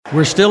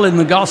We're still in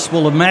the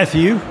Gospel of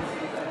Matthew.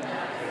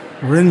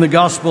 We're in the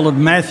Gospel of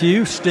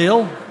Matthew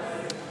still.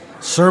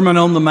 Sermon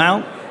on the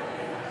Mount,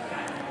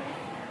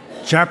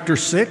 chapter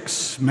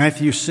 6,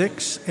 Matthew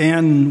 6.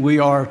 And we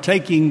are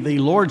taking the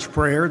Lord's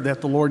Prayer that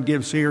the Lord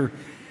gives here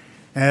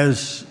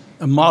as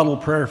a model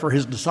prayer for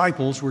his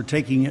disciples. We're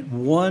taking it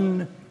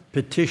one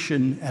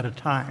petition at a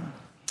time.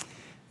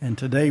 And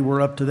today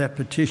we're up to that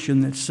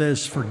petition that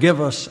says,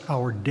 "Forgive us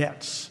our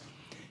debts."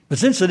 But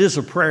since it is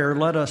a prayer,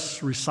 let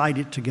us recite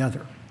it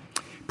together.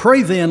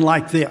 Pray then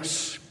like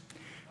this: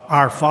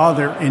 Our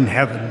Father in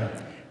heaven,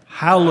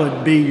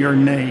 hallowed be your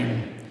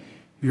name.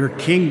 Your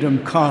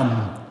kingdom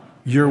come,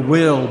 your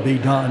will be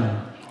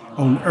done,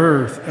 on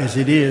earth as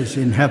it is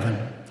in heaven.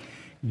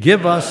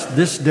 Give us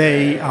this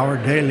day our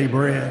daily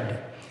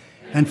bread,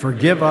 and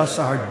forgive us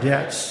our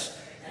debts,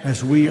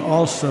 as we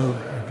also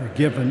have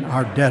forgiven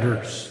our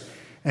debtors.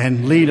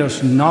 And lead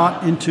us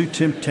not into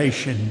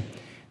temptation,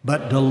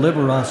 but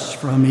deliver us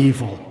from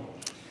evil.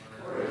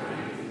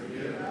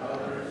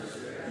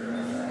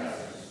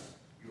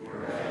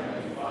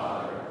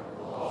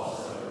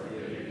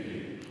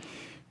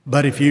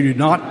 But if you do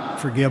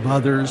not forgive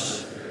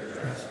others,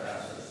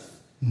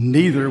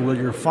 neither will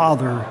your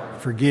Father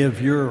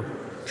forgive your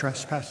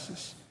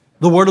trespasses.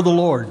 The word of the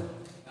Lord.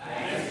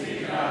 Thanks be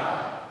to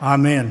God.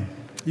 Amen.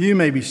 You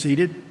may be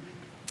seated.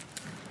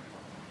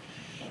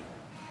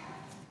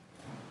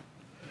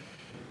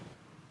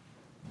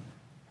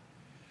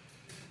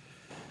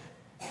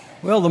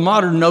 Well, the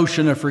modern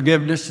notion of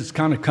forgiveness has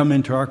kind of come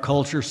into our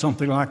culture,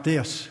 something like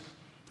this: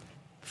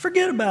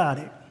 forget about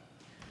it.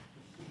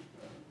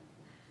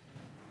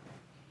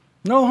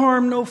 No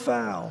harm, no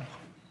foul.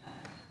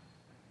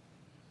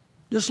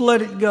 Just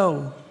let it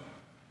go.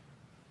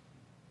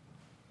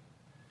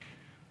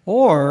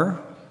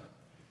 Or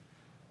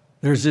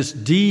there's this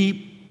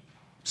deep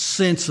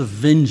sense of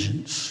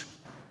vengeance.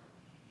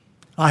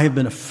 I have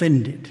been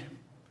offended.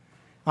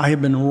 I have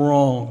been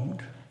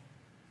wronged.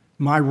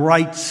 My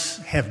rights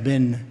have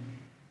been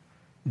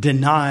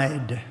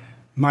denied.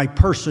 My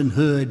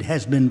personhood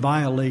has been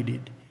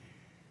violated.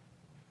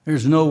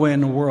 There's no way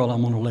in the world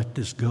I'm going to let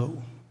this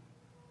go.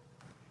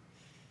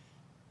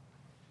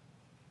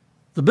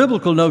 The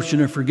biblical notion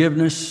of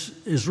forgiveness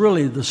is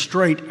really the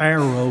straight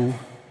arrow,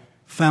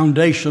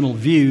 foundational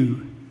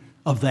view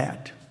of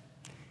that.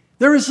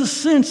 There is a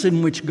sense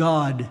in which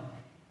God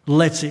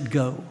lets it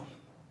go.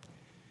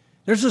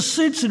 There's a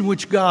sense in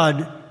which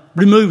God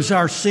removes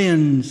our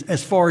sins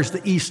as far as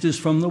the east is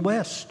from the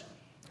west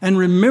and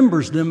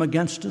remembers them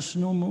against us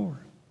no more.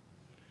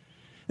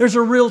 There's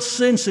a real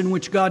sense in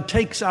which God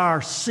takes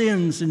our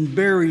sins and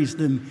buries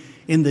them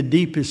in the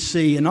deepest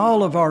sea, and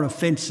all of our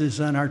offenses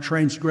and our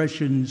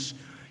transgressions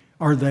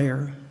are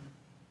there.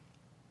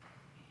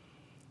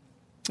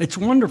 It's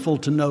wonderful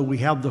to know we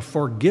have the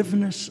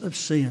forgiveness of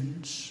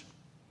sins,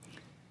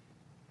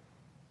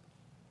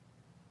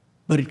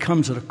 but it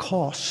comes at a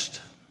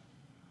cost.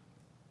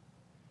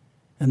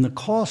 And the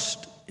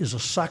cost is a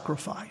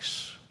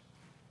sacrifice.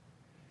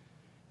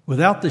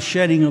 Without the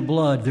shedding of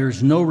blood,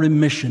 there's no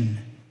remission.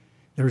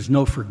 There's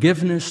no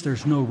forgiveness.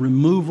 There's no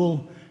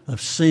removal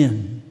of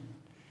sin.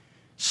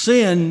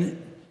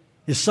 Sin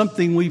is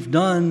something we've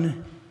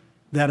done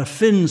that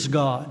offends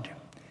God.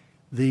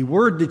 The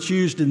word that's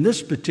used in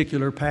this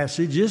particular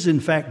passage is,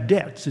 in fact,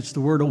 debts. It's the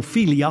word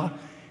ophelia,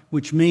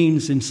 which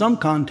means, in some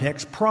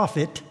context,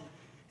 profit,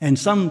 and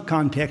some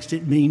context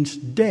it means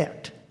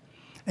debt.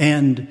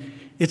 And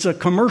it's a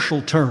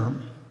commercial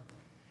term,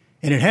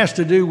 and it has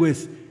to do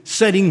with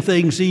setting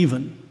things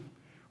even,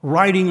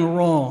 righting a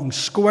wrong,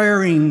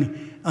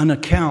 squaring an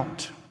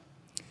account,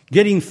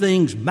 getting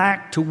things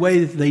back to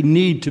where they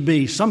need to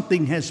be.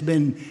 Something has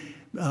been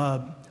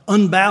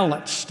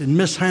unbalanced and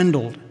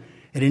mishandled,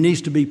 and it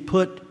needs to be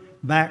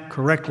put back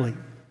correctly.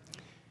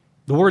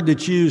 The word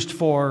that's used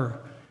for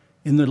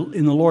in the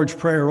Lord's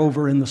Prayer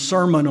over in the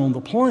Sermon on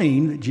the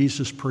Plain that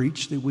Jesus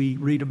preached, that we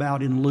read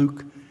about in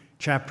Luke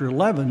chapter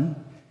 11,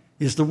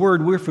 is the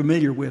word we're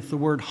familiar with, the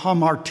word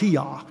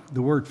hamartia,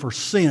 the word for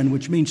sin,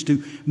 which means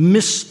to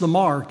miss the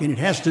mark. And it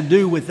has to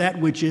do with that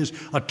which is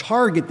a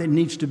target that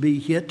needs to be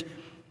hit,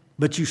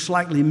 but you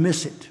slightly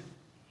miss it.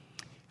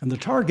 And the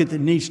target that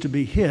needs to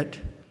be hit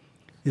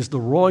is the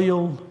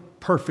royal,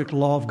 perfect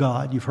law of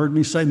God. You've heard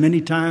me say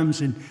many times,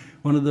 and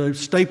one of the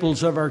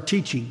staples of our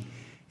teaching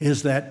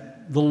is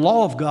that the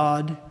law of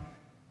God,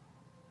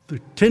 the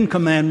Ten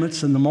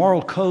Commandments and the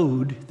moral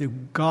code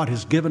that God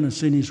has given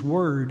us in His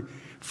Word,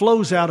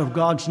 flows out of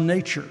God's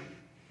nature.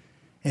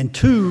 And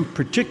two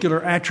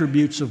particular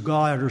attributes of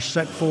God are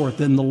set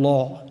forth in the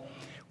law.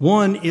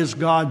 One is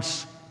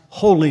God's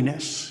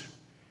holiness,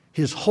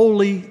 His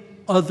holy,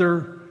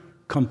 other,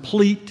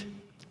 complete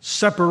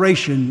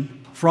separation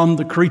from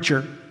the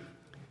creature.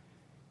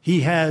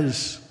 He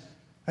has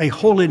a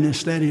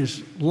holiness that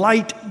is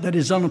light, that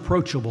is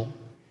unapproachable.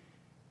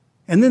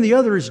 And then the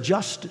other is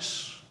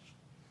justice.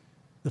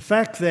 The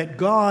fact that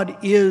God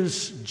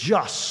is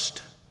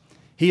just.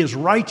 He is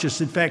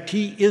righteous. In fact,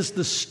 He is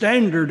the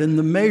standard and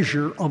the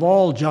measure of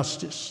all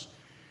justice.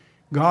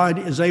 God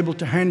is able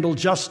to handle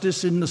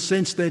justice in the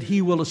sense that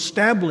He will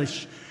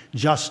establish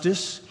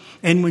justice.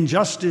 And when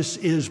justice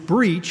is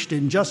breached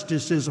and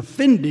justice is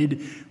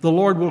offended, the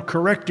Lord will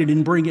correct it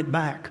and bring it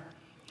back.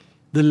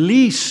 The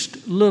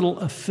least little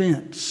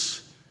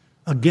offense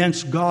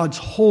against God's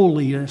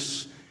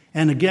holiness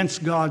and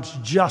against God's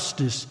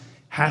justice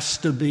has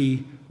to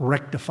be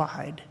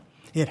rectified.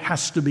 It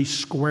has to be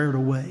squared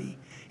away.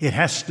 It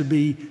has to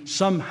be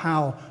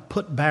somehow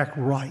put back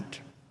right.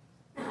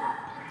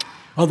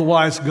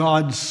 Otherwise,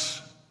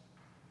 God's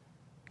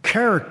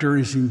character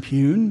is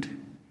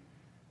impugned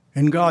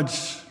and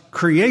God's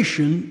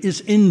creation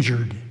is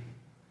injured.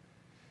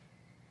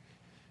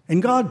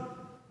 And God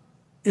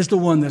is the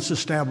one that's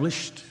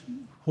established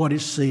what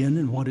is sin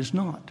and what is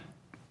not.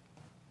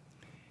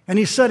 And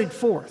He set it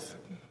forth.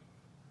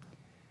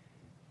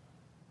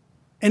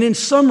 And in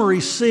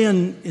summary,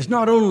 sin is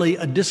not only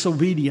a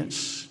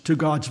disobedience to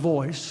God's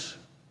voice.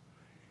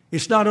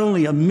 It's not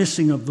only a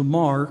missing of the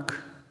mark.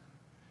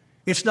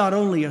 It's not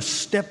only a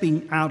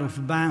stepping out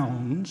of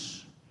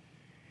bounds.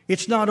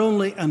 It's not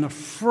only an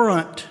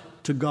affront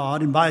to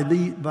God. And by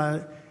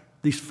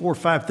these 4 or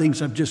 5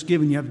 things I've just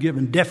given you, I've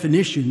given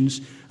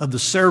definitions of the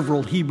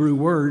several Hebrew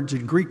words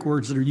and Greek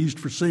words that are used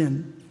for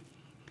sin.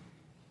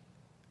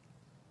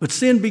 But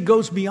sin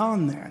goes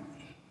beyond that.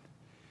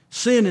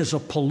 Sin is a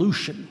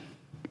pollution.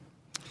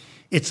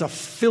 It's a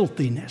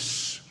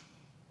filthiness.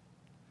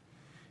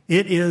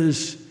 It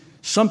is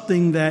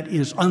something that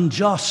is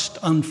unjust,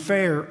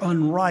 unfair,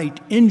 unright,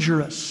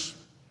 injurious.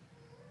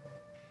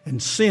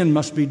 And sin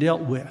must be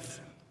dealt with.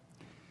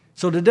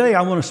 So today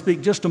I want to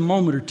speak just a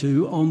moment or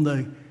two on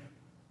the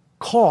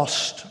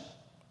cost,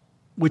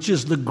 which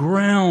is the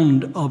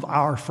ground of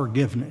our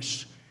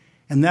forgiveness.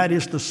 And that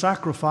is the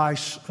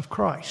sacrifice of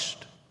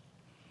Christ.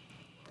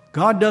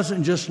 God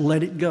doesn't just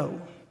let it go.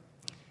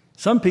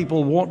 Some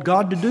people want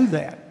God to do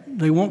that.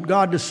 They want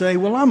God to say,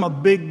 well, I'm a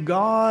big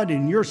God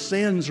and your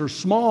sins are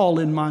small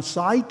in my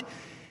sight,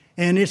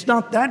 and it's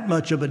not that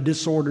much of a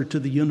disorder to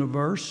the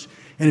universe.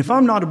 And if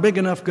I'm not a big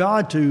enough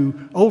God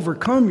to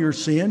overcome your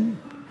sin,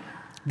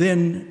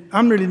 then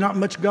I'm really not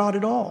much God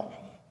at all.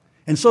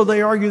 And so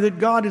they argue that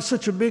God is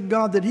such a big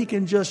God that He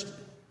can just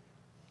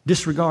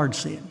disregard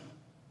sin.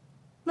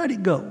 Let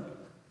it go.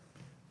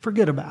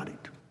 Forget about it.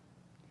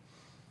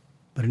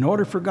 But in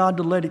order for God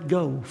to let it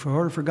go, in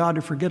order for God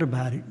to forget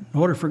about it, in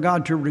order for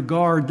God to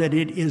regard that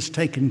it is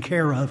taken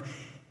care of,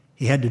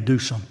 He had to do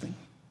something.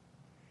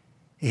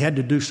 He had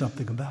to do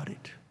something about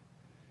it.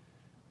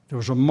 There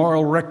was a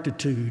moral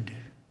rectitude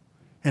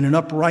and an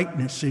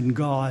uprightness in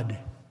God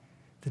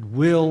that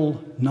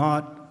will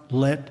not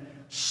let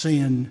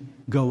sin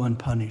go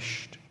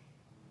unpunished.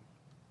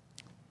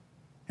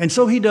 And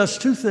so He does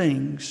 2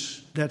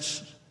 things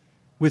that's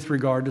with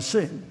regard to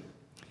sin.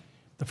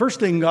 The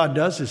first thing God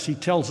does is He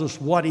tells us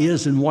what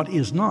is and what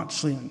is not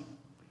sin.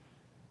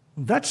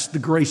 That's the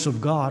grace of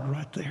God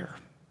right there.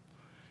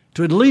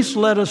 To at least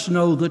let us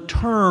know the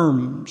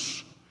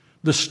terms,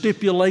 the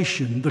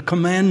stipulation, the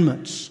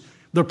commandments,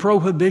 the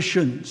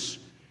prohibitions,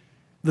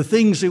 the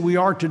things that we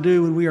are to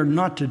do and we are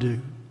not to do,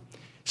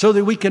 so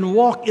that we can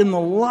walk in the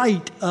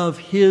light of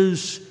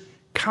His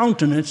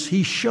countenance.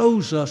 He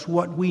shows us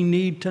what we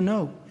need to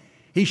know.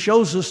 He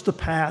shows us the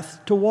path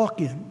to walk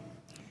in.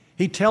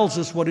 He tells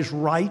us what is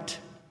right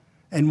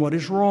and what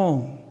is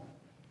wrong.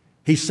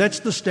 He sets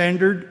the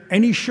standard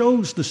and He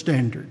shows the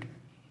standard.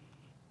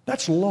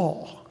 That's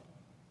law.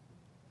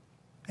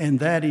 And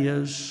that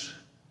is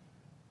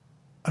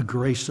a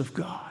grace of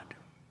God.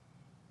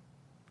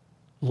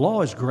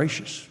 Law is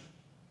gracious.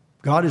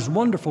 God is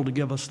wonderful to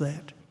give us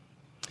that.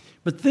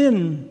 But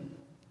then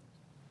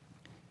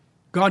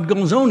God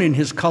goes on in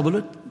His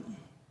covenant,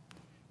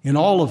 in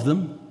all of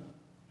them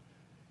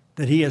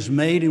that He has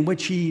made, in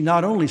which He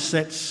not only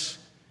sets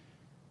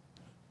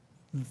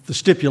the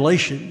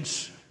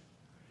stipulations,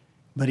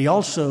 but He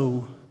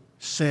also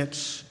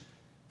sets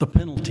the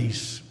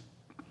penalties,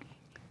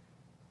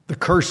 the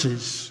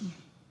curses,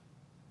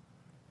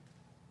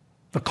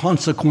 the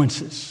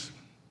consequences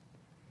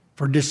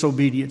for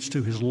disobedience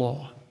to His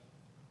law.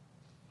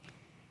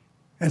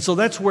 And so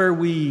that's where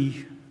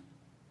we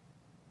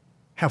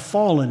have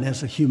fallen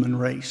as a human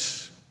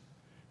race,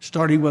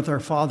 starting with our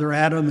father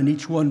Adam and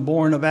each one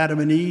born of Adam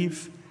and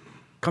Eve,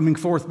 coming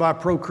forth by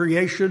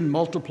procreation,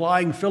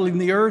 multiplying, filling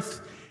the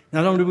earth.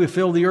 Not only do we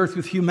fill the earth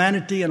with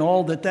humanity and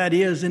all that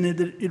is, and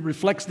it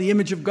reflects the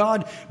image of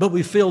God, but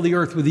we fill the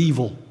earth with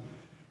evil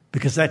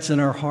because that's in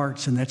our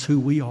hearts and that's who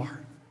we are.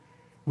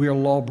 We are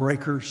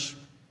lawbreakers.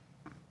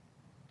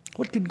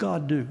 What can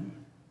God do?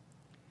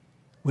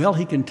 Well,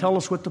 He can tell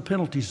us what the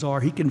penalties are.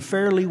 He can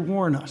fairly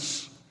warn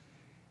us.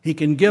 He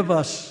can give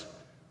us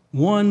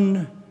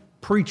one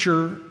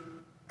preacher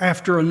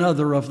after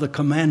another of the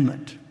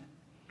commandment.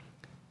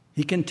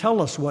 He can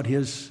tell us what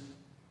His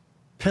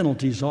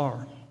penalties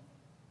are.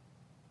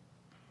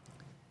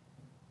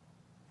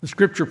 The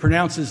Scripture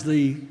pronounces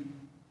the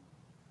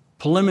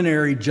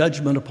preliminary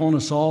judgment upon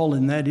us all,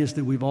 and that is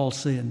that we've all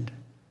sinned.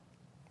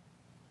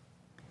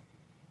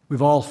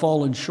 We've all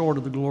fallen short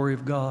of the glory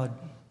of God.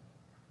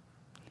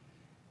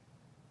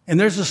 And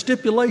there's a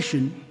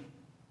stipulation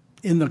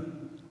in the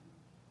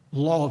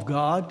law of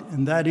God,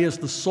 and that is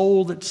the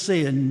soul that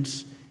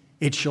sins,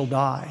 it shall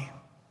die.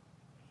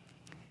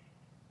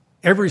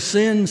 Every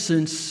sin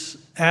since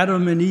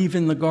Adam and Eve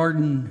in the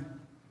garden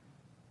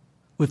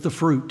with the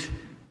fruit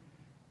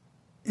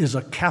is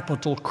a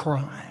capital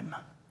crime.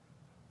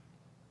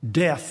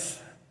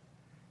 Death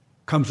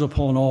comes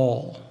upon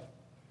all,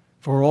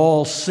 for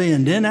all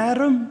sinned in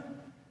Adam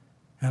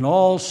and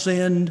all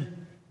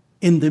sinned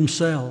in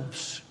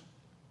themselves.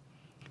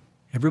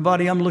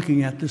 Everybody I'm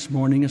looking at this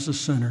morning is a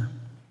sinner,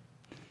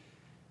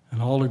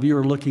 and all of you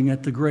are looking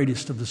at the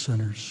greatest of the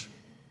sinners.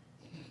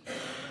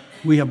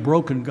 We have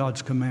broken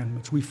God's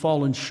commandments. We've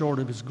fallen short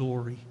of His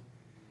glory.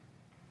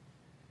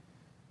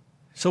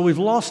 So we've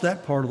lost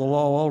that part of the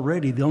law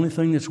already. The only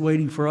thing that's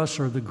waiting for us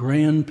are the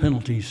grand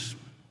penalties,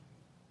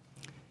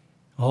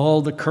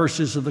 all the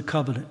curses of the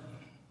covenant.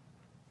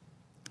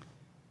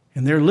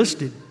 And they're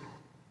listed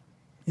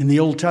in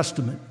the Old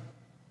Testament,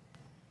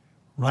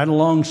 right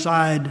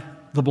alongside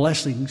the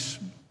blessings.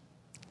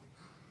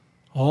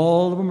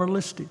 All of them are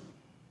listed.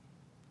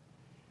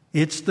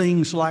 It's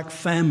things like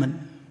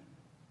famine,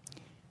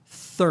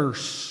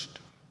 thirst,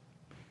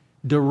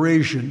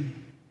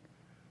 derision,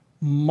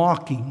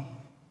 mocking.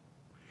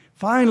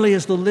 Finally,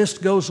 as the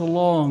list goes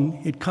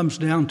along, it comes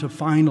down to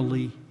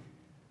finally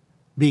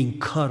being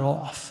cut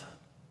off.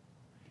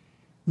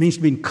 It means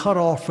being cut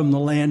off from the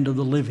land of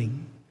the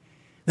living.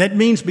 That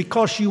means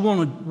because you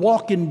want to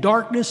walk in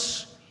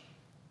darkness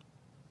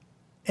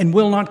and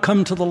will not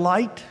come to the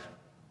light,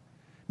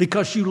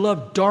 because you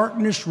love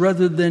darkness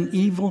rather than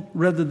evil,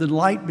 rather than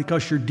light,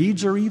 because your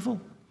deeds are evil,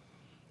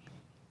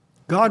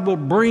 God will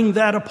bring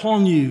that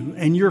upon you,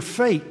 and your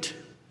fate,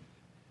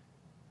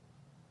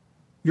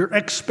 your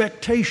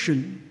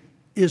expectation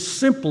is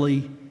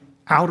simply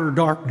outer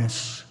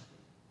darkness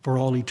for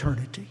all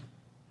eternity.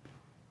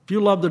 If you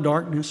love the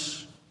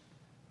darkness,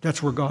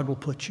 that's where God will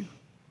put you.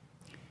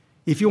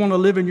 If you want to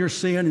live in your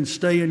sin and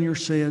stay in your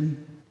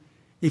sin,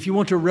 if you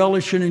want to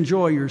relish and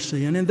enjoy your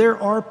sin, and there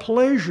are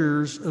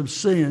pleasures of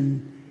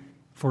sin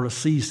for a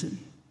season.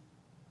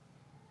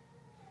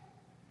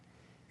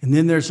 And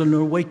then there's an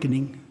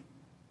awakening,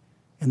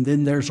 and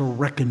then there's a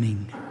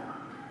reckoning.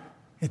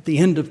 At the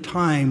end of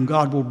time,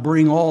 God will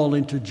bring all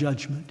into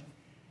judgment.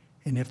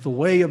 And if the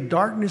way of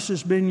darkness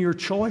has been your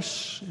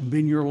choice and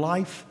been your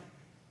life,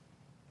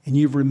 and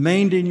you've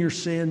remained in your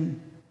sin,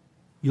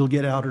 you'll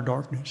get outer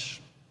darkness.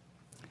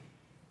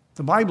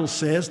 The Bible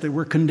says that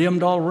we're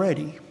condemned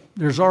already.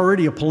 There's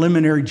already a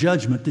preliminary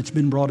judgment that's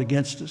been brought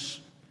against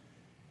us.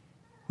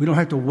 We don't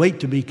have to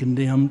wait to be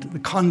condemned. The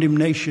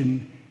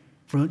condemnation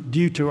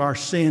due to our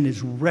sin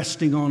is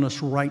resting on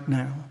us right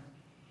now.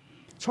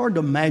 It's hard to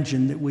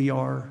imagine that we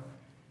are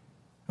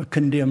a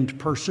condemned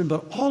person,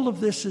 but all of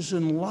this is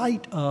in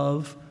light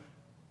of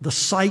the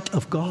sight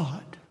of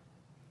God.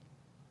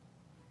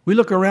 We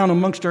look around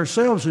amongst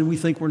ourselves and we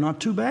think we're not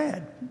too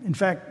bad. In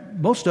fact,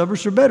 most of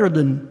us are better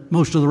than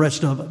most of the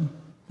rest of them,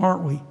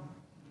 aren't we?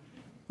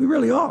 We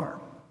really are.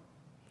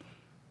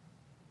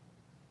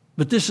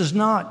 But this is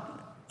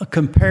not a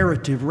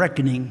comparative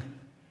reckoning.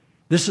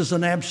 This is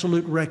an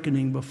absolute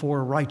reckoning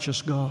before a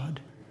righteous God.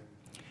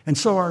 And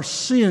so our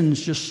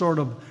sins just sort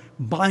of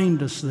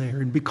bind us there.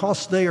 And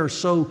because they are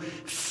so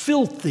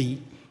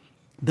filthy,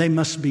 they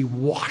must be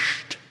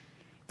washed.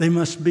 They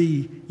must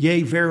be,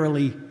 yea,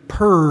 verily,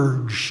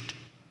 purged.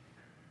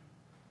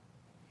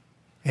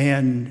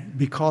 And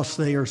because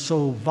they are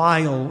so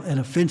vile and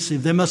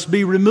offensive, they must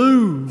be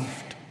removed.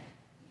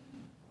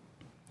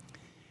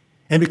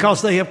 And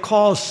because they have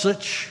caused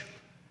such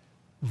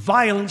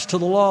violence to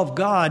the law of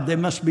God, they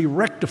must be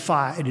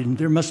rectified, and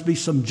there must be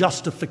some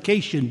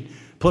justification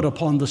put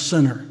upon the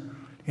sinner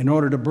in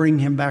order to bring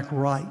him back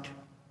right.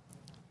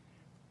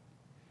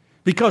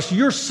 Because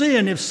your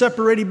sin has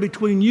separated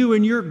between you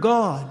and your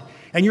God,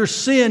 and your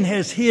sin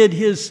has hid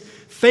His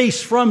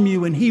face from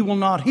you, and He will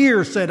not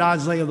hear, said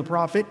Isaiah the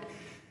prophet.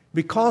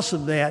 Because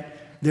of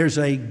that, there's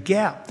a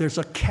gap, there's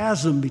a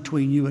chasm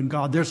between you and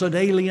God. There's an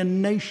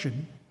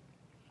alienation.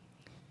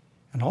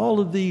 And all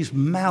of these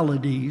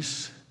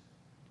maladies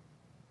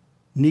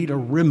need a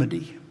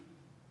remedy.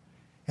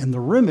 And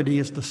the remedy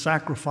is the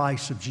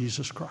sacrifice of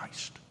Jesus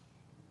Christ.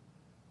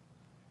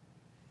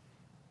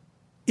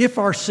 If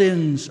our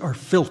sins are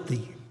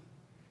filthy,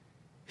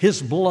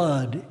 His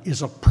blood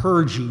is a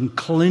purging,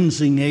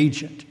 cleansing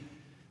agent.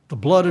 The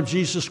blood of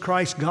Jesus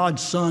Christ,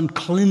 God's Son,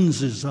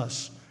 cleanses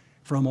us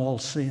from all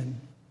sin.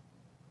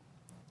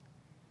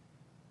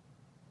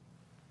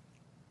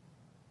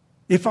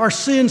 If our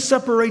sin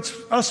separates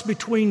us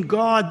between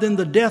God, then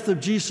the death of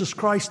Jesus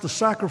Christ, the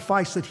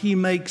sacrifice that He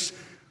makes,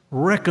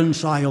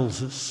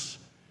 reconciles us,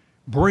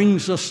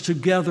 brings us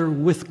together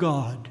with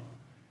God.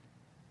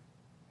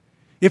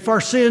 If our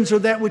sins are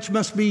that which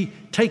must be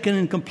taken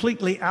and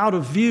completely out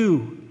of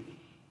view,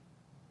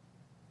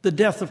 the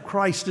death of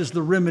Christ is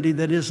the remedy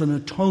that is an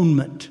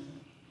atonement,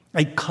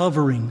 a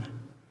covering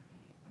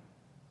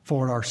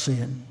for our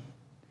sin,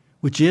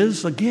 which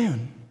is,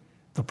 again,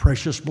 the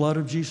precious blood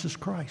of Jesus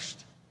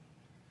Christ.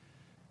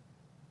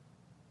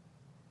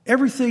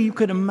 everything you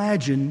could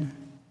imagine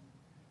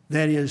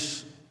that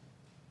is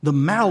the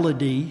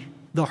malady,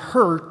 the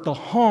hurt, the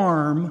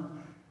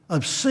harm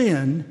of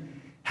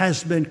sin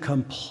has been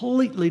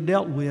completely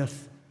dealt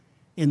with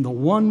in the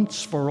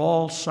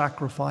once-for-all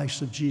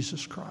sacrifice of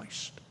Jesus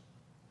Christ.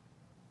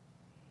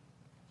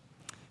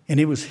 And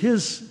it was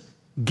His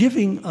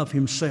giving of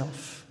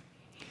Himself.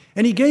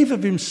 And He gave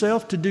of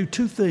Himself to do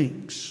two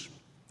things.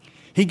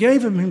 He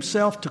gave of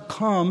Himself to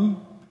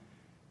come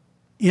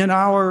in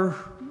our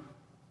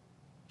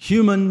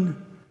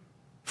human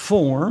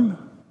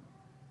form,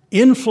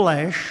 in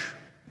flesh,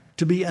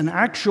 to be an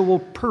actual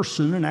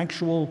person, an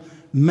actual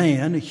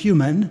man, a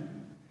human,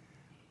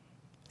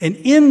 and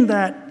in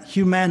that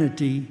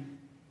humanity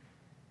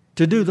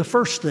to do the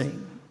first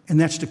thing, and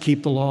that's to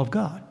keep the law of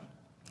God.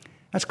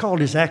 That's called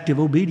His active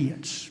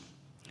obedience.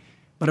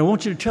 But I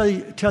want you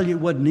to tell you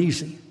it wasn't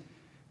easy.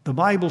 The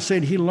Bible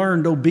said He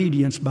learned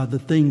obedience by the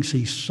things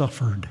He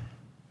suffered.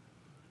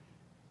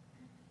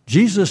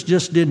 Jesus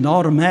just didn't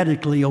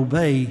automatically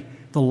obey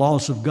the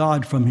laws of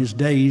God from His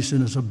days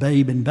and as a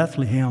babe in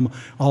Bethlehem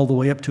all the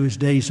way up to His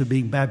days of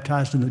being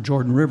baptized in the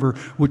Jordan River,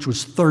 which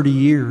was 30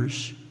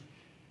 years.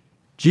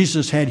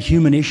 Jesus had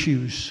human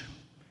issues.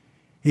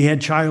 He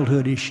had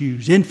childhood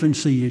issues,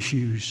 infancy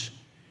issues.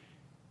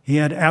 He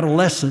had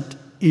adolescent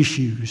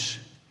issues.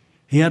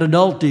 He had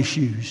adult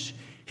issues.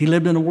 He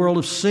lived in a world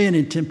of sin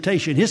and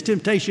temptation. His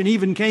temptation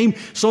even came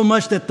so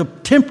much that the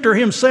tempter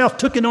himself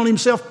took it on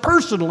himself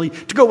personally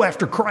to go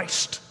after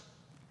Christ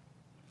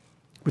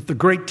with the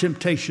great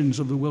temptations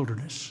of the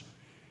wilderness.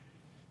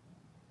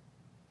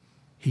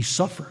 He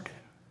suffered.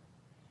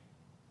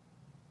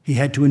 He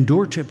had to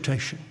endure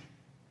temptation.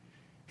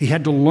 He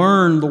had to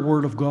learn the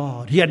Word of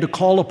God. He had to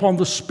call upon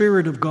the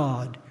Spirit of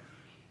God.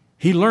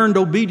 He learned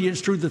obedience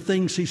through the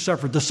things He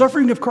suffered. The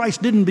suffering of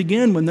Christ didn't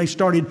begin when they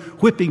started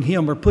whipping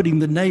Him or putting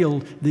the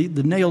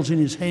nails in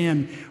His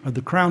hand or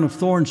the crown of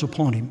thorns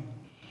upon Him.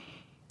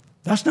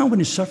 That's not when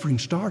His suffering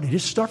started.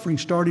 His suffering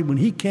started when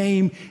He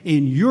came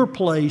in your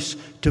place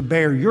to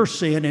bear your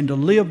sin and to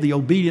live the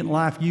obedient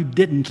life you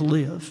didn't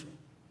live.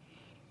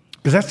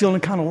 Because that's the only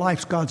kind of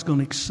life God's going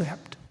to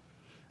accept.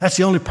 That's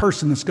the only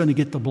person that's going to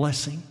get the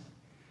blessing,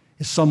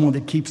 is someone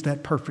that keeps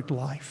that perfect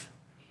life.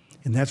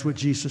 And that's what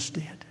Jesus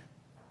did.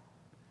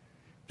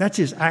 That's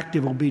His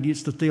active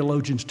obedience, the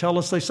theologians tell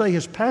us. They say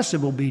His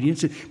passive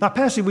obedience. By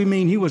passive, we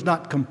mean He was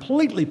not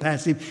completely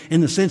passive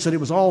in the sense that it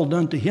was all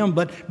done to Him,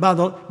 but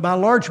by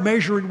large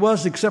measure it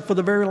was, except for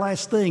the very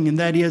last thing, and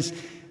that is,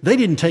 they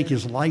didn't take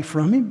His life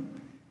from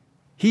Him.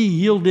 He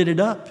yielded it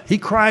up. He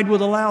cried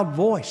with a loud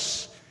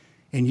voice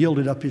and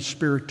yielded up His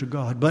spirit to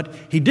God. But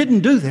He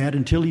didn't do that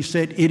until He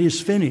said, "It is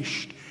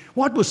finished."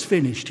 What was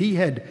finished? He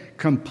had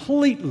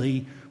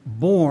completely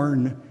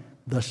borne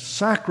the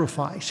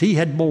sacrifice. He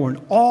had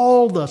borne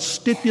all the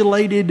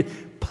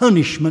stipulated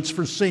punishments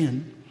for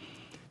sin.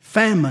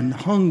 Famine,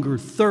 hunger,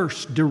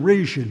 thirst,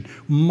 derision,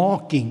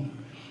 mocking,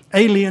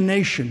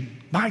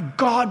 alienation. My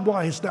God,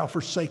 why hast thou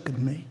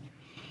forsaken me?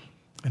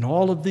 And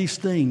all of these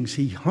things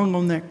He hung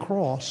on that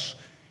cross,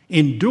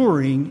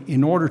 enduring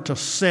in order to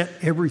set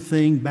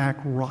everything back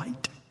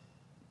right.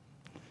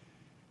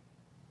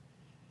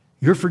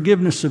 Your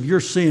forgiveness of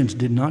your sins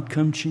did not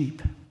come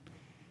cheap.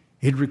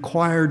 It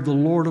required the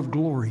Lord of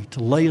glory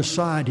to lay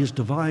aside His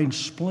divine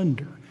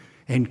splendor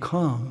and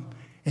come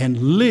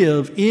and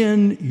live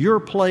in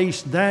your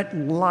place that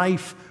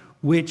life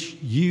which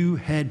you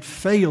had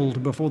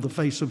failed before the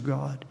face of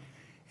God.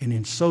 And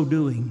in so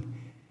doing,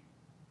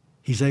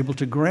 He's able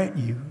to grant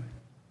you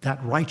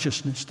that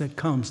righteousness that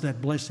comes,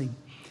 that blessing.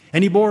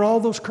 And He bore all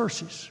those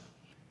curses,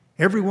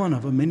 every one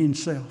of them in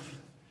Himself.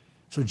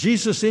 So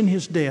Jesus, in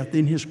His death,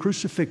 in His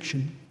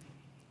crucifixion,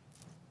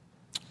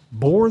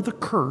 bore the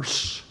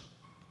curse.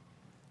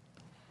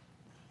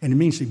 And it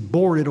means He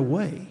bore it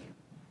away,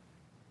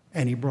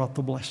 and He brought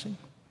the blessing.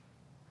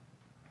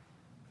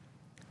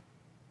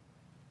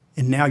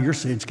 And now your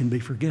sins can be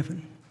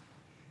forgiven.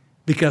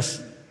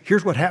 Because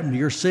here's what happened to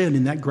your sin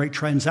in that great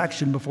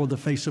transaction before the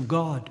face of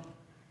God.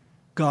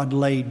 God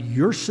laid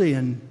your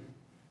sin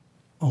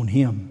on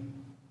Him.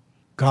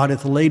 God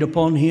hath laid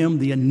upon Him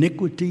the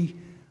iniquity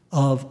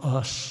of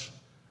us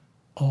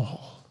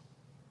all.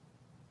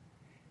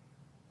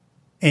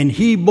 And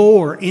He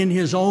bore in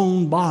His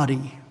own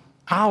body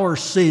our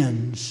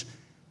sins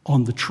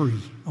on the tree,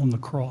 on the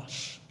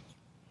cross.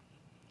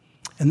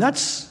 And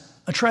that's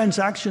a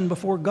transaction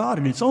before God,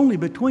 and it's only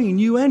between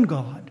you and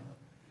God.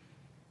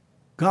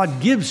 God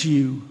gives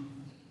you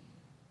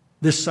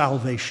this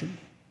salvation.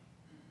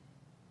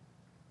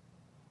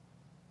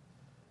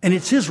 And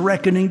it's His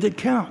reckoning that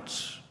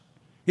counts.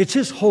 It's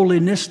His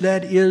holiness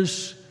that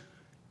is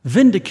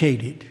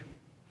vindicated.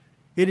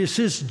 It is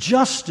His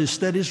justice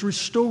that is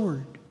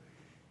restored.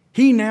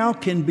 He now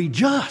can be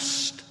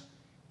just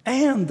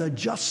and the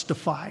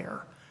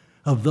justifier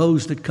of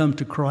those that come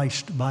to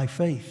Christ by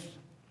faith.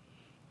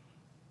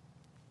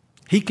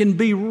 He can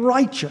be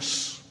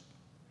righteous.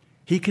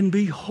 He can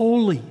be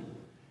holy.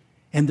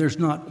 And there's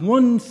not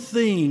one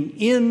thing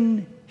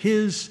in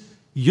His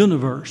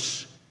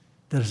universe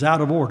that is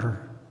out of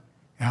order,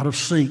 out of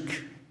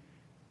sync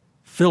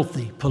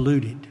filthy,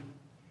 polluted.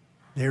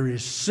 There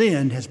is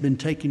sin has been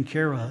taken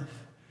care of.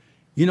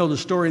 You know the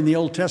story in the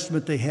Old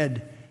Testament, they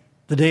had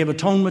the Day of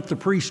Atonement. The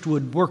priest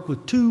would work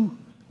with 2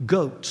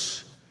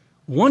 goats.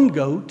 One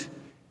goat,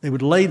 they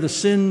would lay the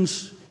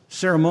sins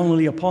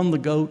ceremonially upon the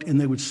goat, and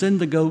they would send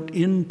the goat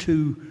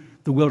into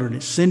the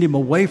wilderness, send him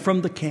away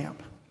from the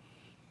camp.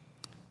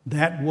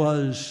 That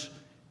was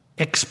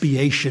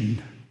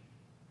expiation.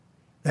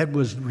 That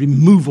was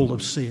removal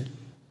of sin.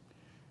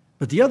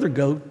 But the other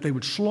goat, they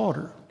would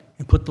slaughter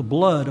and put the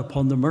blood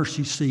upon the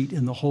mercy seat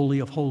in the Holy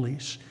of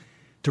Holies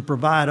to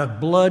provide a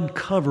blood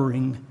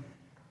covering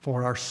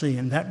for our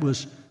sin. That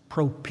was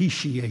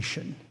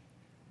propitiation.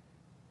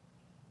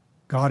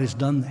 God has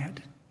done that.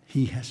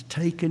 He has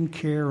taken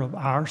care of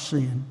our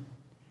sin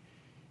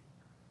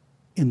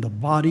in the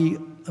body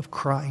of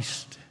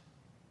Christ,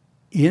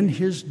 in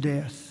his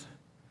death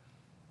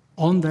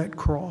on that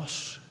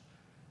cross,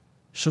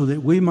 so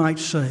that we might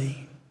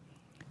say,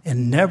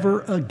 and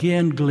never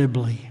again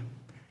glibly,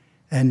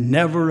 and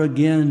never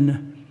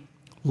again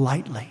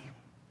lightly,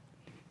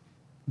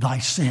 thy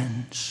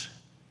sins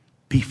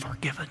be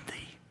forgiven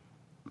thee.